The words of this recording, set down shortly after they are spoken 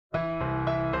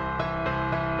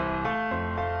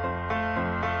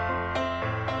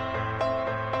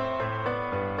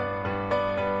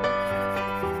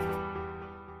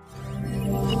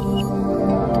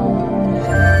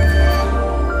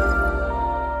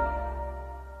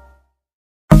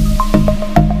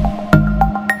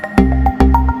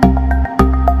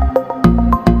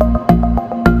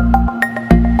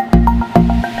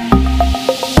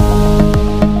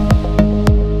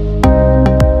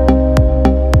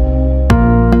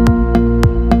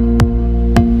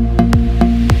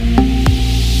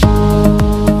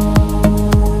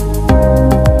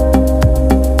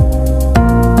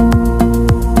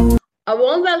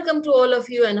of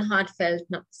you and a heartfelt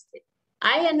namaste.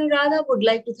 I, Anuradha, would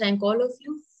like to thank all of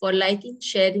you for liking,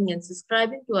 sharing, and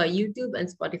subscribing to our YouTube and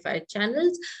Spotify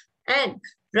channels and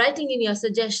writing in your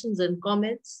suggestions and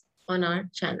comments on our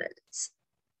channels.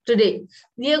 Today,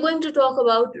 we are going to talk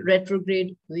about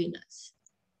retrograde Venus.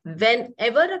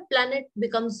 Whenever a planet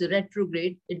becomes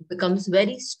retrograde, it becomes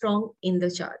very strong in the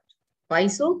chart. Why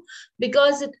so?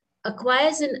 Because it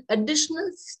acquires an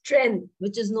additional strength,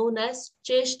 which is known as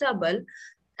Cheshta Bal,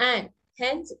 and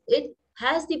hence it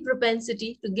has the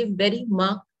propensity to give very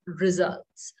marked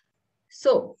results.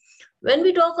 So, when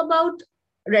we talk about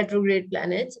retrograde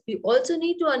planets, we also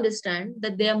need to understand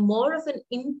that they are more of an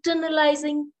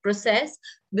internalizing process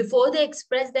before they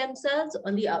express themselves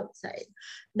on the outside.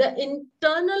 The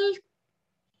internal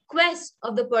quest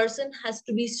of the person has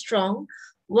to be strong.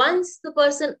 Once the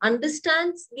person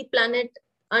understands the planet,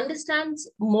 understands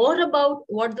more about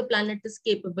what the planet is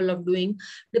capable of doing,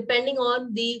 depending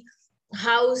on the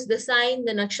house, the sign,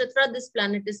 the nakshatra this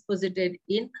planet is posited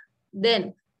in,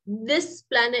 then this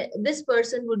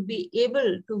person would be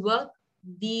able to work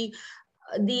the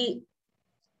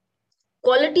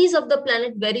qualities of the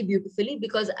planet very beautifully,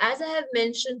 because as I have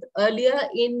mentioned earlier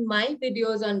in my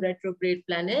videos on retrograde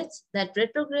planets, that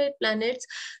retrograde planets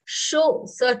show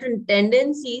certain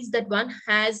tendencies that one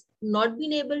has not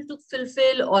been able to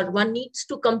fulfill or one needs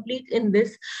to complete in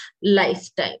this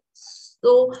lifetime.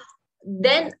 So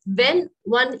then when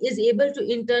one is able to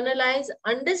internalize,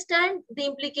 understand the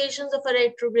implications of a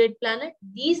retrograde planet,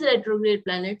 these retrograde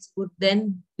planets would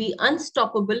then be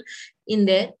unstoppable in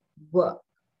their work.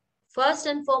 First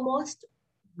and foremost,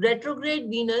 retrograde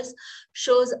Venus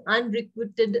shows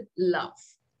unrequited love.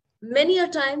 Many a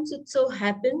times it so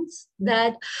happens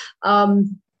that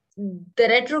the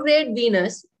retrograde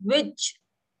Venus, which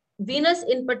Venus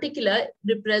in particular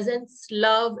represents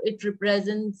love, it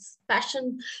represents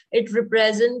passion, it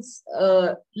represents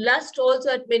lust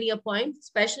also at many a point,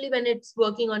 especially when it's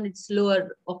working on its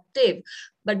lower octave.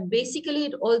 But basically,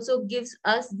 it also gives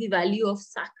us the value of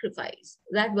sacrifice,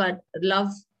 that what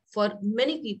love for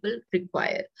many people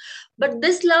require. But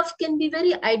this love can be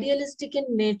very idealistic in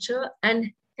nature,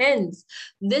 and hence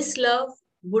this love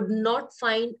would not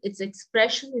find its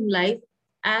expression in life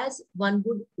as one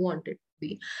would want it.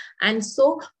 And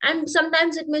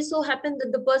sometimes it may so happen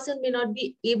that the person may not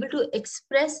be able to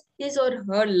express his or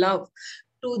her love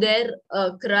to their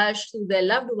crush, to their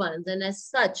loved ones, and as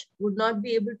such would not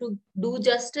be able to do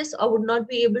justice or would not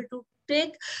be able to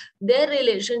take their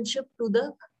relationship to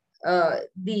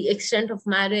the extent of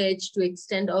marriage, to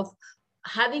extent of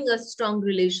having a strong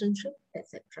relationship,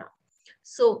 etc.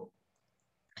 So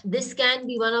this can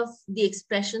be one of the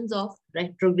expressions of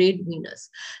retrograde Venus.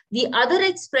 The other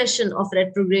expression of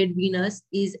retrograde Venus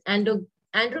is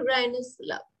androgynous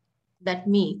love. That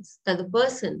means that the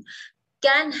person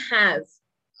can have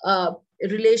a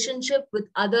relationship with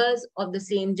others of the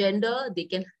same gender. They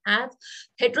can have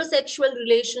heterosexual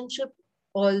relationship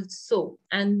also.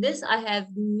 And this I have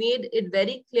made it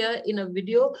very clear in a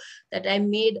video that I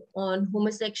made on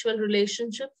homosexual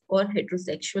relationships or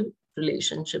heterosexual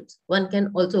relationships. One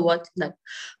can also watch that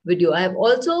video. I have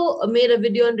also made a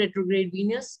video on retrograde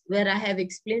Venus where I have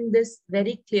explained this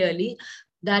very clearly,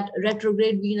 that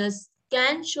retrograde Venus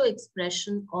can show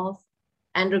expression of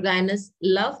androgynous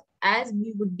love, as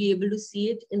we would be able to see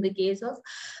it in the case of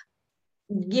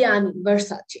Gianni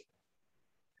Versace.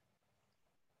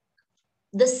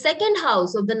 The second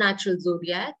house of the natural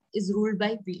zodiac is ruled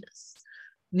by Venus.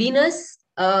 Venus,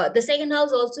 the second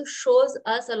house also shows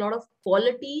us a lot of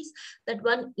qualities that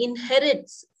one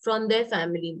inherits from their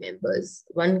family members.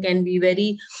 One can be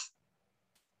very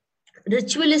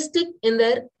ritualistic in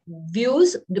their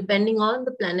views depending on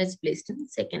the planets placed in the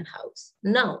second house.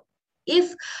 Now,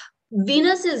 if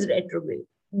Venus is retrograde,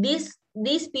 these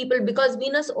people, because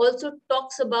Venus also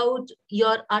talks about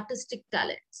your artistic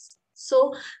talents.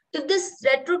 So if this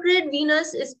retrograde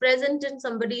Venus is present in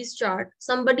somebody's chart,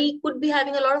 somebody could be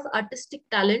having a lot of artistic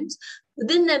talents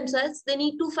within themselves. They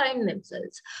need to find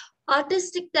themselves.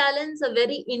 Artistic talents are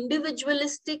very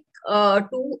individualistic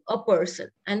to a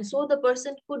person. And so the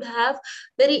person could have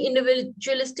very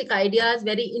individualistic ideas,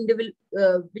 very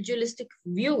individualistic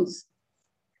views.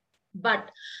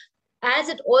 But as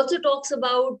it also talks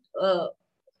about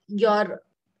your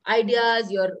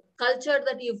ideas, your culture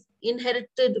that you've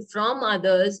inherited from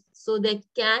others, so there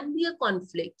can be a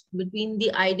conflict between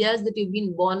the ideas that you've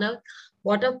been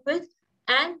brought up with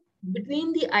and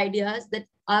between the ideas that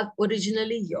are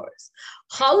originally yours.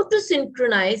 How to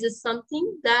synchronize is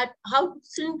something that, how to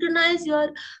synchronize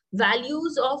your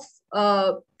values of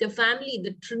the family,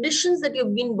 the traditions that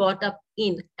you've been brought up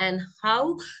in, and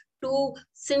how to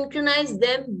synchronize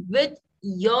them with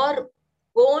your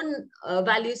own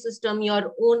value system,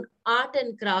 your own art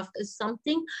and craft is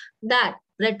something that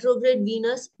retrograde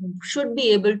Venus should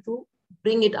be able to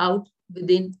bring it out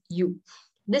within you.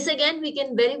 This again, we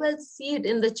can very well see it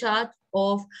in the chart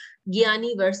of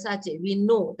Gianni Versace. We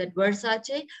know that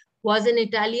Versace was an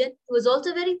Italian. He was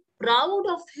also very proud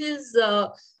of his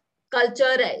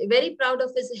culture, very proud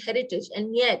of his heritage,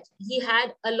 and yet he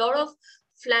had a lot of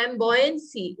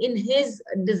flamboyancy in his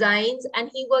designs, and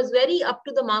he was very up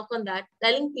to the mark on that,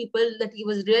 telling people that he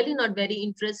was really not very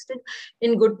interested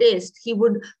in good taste. He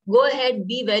would go ahead,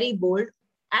 be very bold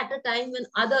at a time when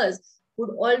others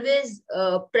would always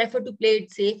prefer to play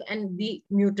it safe and be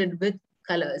muted with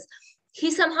colors.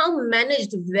 He somehow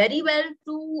managed very well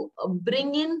to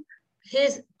bring in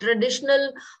his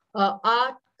traditional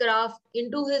art craft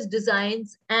into his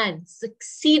designs and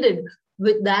succeeded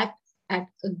with that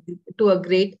to a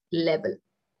great level.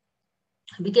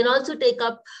 We can also take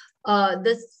up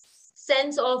the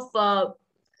sense of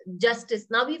justice.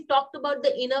 Now we've talked about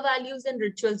the inner values and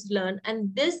rituals learned,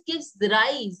 and this gives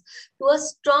rise to a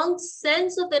strong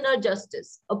sense of inner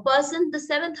justice. A person, the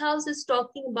seventh house is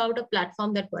talking about a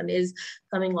platform that one is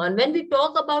coming on. When we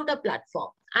talk about a platform,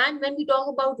 and when we talk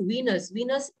about Venus,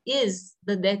 Venus is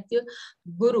the Daitya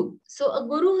Guru. So a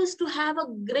guru is to have a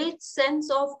great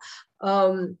sense of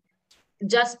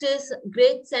justice,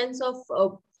 great sense of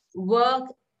work,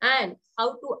 and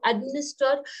how to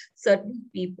administer certain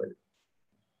people.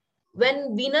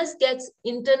 When Venus gets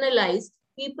internalized,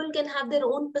 people can have their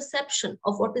own perception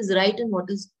of what is right and what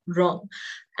is wrong,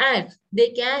 and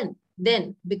they can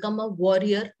then become a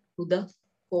warrior to the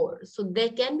core. So there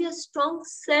can be a strong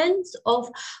sense of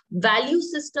value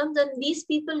systems, and these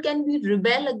people can be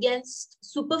rebel against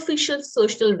superficial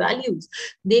social values.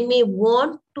 They may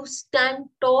want to stand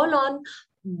tall on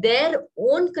their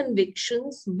own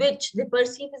convictions, which they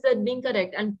perceive as being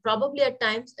correct, and probably at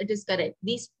times it is correct.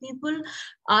 These people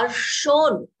are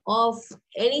shorn of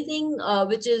anything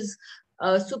which is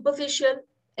superficial,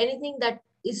 anything that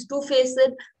is two-faced,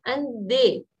 and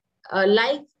they,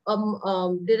 like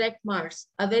direct Mars,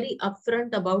 are very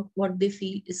upfront about what they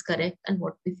feel is correct and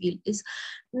what they feel is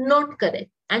not correct.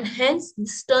 And hence,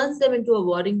 this turns them into a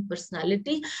warring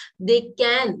personality. They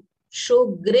can show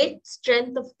great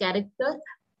strength of character,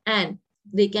 and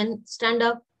they can stand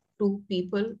up to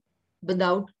people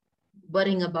without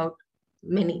worrying about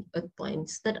many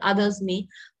points that others may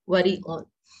worry on.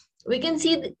 We can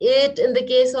see it in the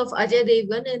case of Ajay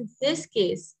Devgan. In his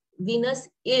case, Venus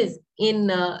is in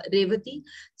Revati.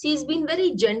 She's been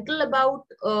very gentle about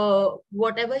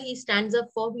whatever he stands up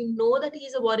for. We know that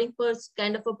he's a warring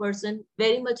kind of a person,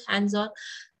 very much hands-on,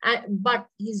 but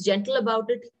he's gentle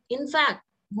about it. In fact,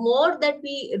 more that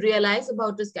we realize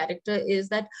about his character is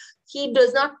that he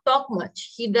does not talk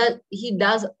much. He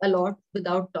does a lot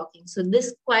without talking. So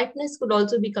this quietness could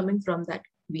also be coming from that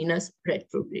Venus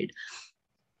retrograde.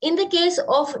 In the case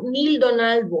of Neil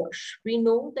Donald Walsh, we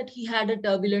know that he had a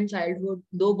turbulent childhood,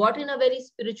 though brought in a very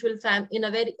spiritual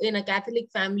in a Catholic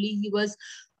family. He was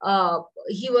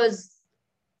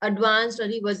advanced, or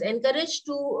he was encouraged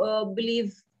to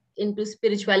believe into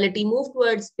spirituality, move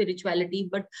towards spirituality,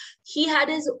 but he had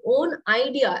his own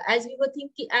idea. As we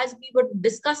were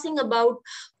discussing about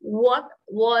what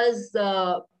was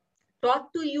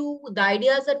taught to you, the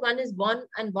ideas that one is born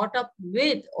and brought up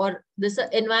with, or this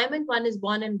environment one is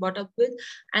born and brought up with,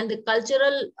 and the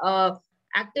cultural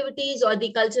activities or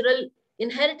the cultural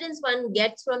inheritance one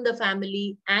gets from the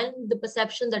family, and the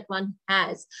perception that one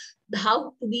has,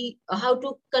 how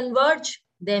to converge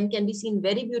them can be seen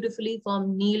very beautifully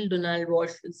from Neil Donald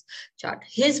Walsh's chart.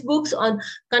 His books on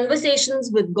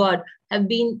conversations with God have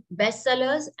been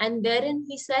bestsellers, and therein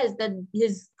he says that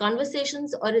his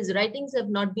conversations or his writings have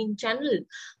not been channeled,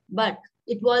 but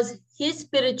it was his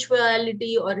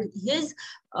spirituality or his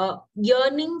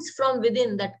yearnings from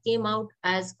within that came out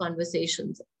as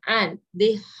conversations. And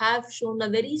they have shown a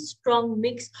very strong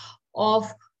mix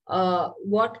of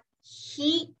what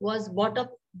he was brought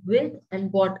up with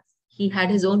and what he had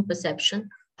his own perception.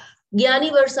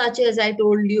 Gianni Versace, as I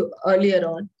told you earlier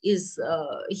on,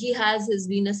 he has his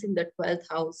Venus in the 12th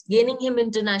house, gaining him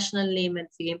international name and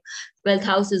fame. 12th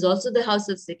house is also the house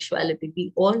of sexuality.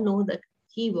 We all know that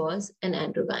he was an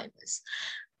androgynous.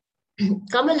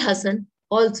 Kamal Haasan,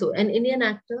 also an Indian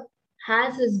actor,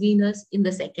 has his Venus in the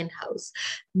 2nd house.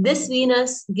 This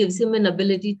Venus gives him an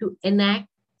ability to enact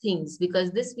things,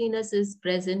 because this Venus is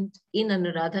present in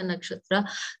Anuradha Nakshatra,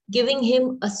 giving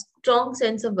him a strong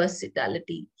sense of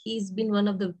versatility. He's been one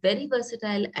of the very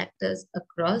versatile actors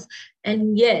across,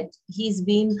 and yet he's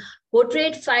been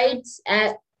portrayed fights.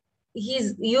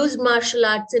 He's used martial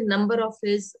arts in a number of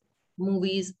his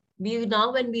movies.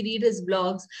 when we read his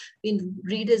blogs, we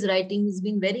read his writing, he's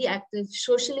been very active,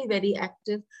 socially very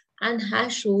active, and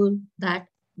has shown that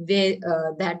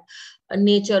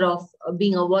nature of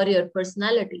being a warrior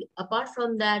personality. Apart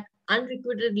from that,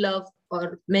 unrequited love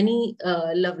or many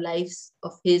love lives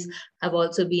of his have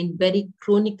also been very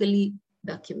chronically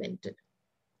documented.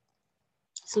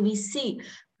 So we see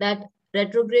that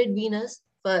retrograde Venus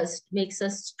first makes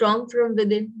us strong from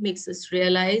within, makes us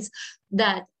realize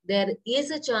that there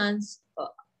is a chance,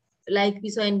 like we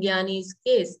saw in Gyani's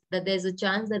case, that there's a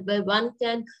chance that where one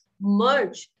can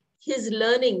merge his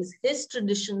learnings, his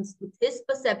traditions with his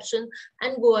perception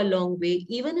and go a long way.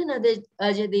 Even in Ajay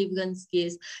Devgan's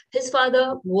case, his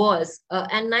father was,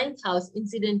 and ninth house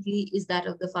incidentally is that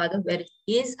of the father where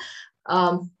his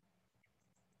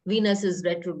Venus is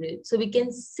retrograde. So we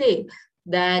can say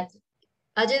that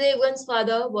Ajay Devgan's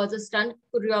father was a stunt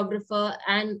choreographer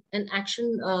and an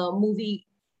action movie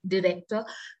director,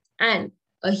 and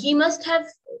he must have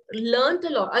learned a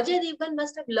lot. Ajay Devgan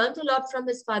must have learned a lot from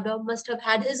his father, must have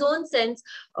had his own sense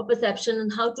of perception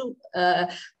and how to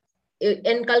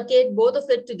inculcate both of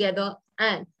it together,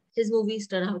 and his movies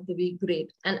turn out to be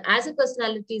great. And as a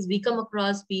personalities we come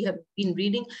across, we have been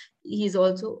reading, he's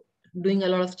also doing a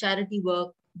lot of charity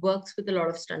work, works with a lot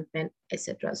of stuntmen,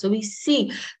 etc. So we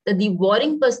see that the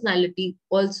warring personality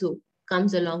also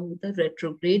comes along with the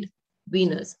retrograde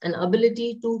Venus, an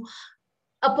ability to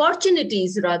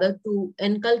opportunities rather to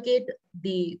inculcate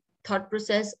the thought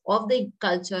process of the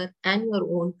culture and your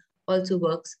own also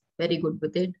works very good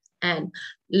with it. And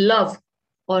love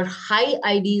or high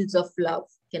ideals of love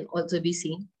can also be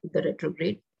seen with the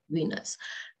retrograde Venus.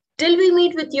 Till we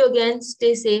meet with you again,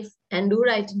 stay safe and do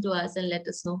write into us and let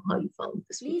us know how you found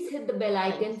this. Please hit the bell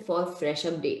icon for fresh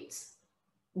updates.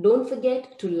 Don't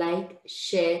forget to like,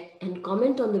 share and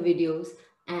comment on the videos,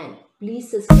 and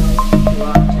please subscribe to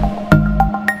our channel.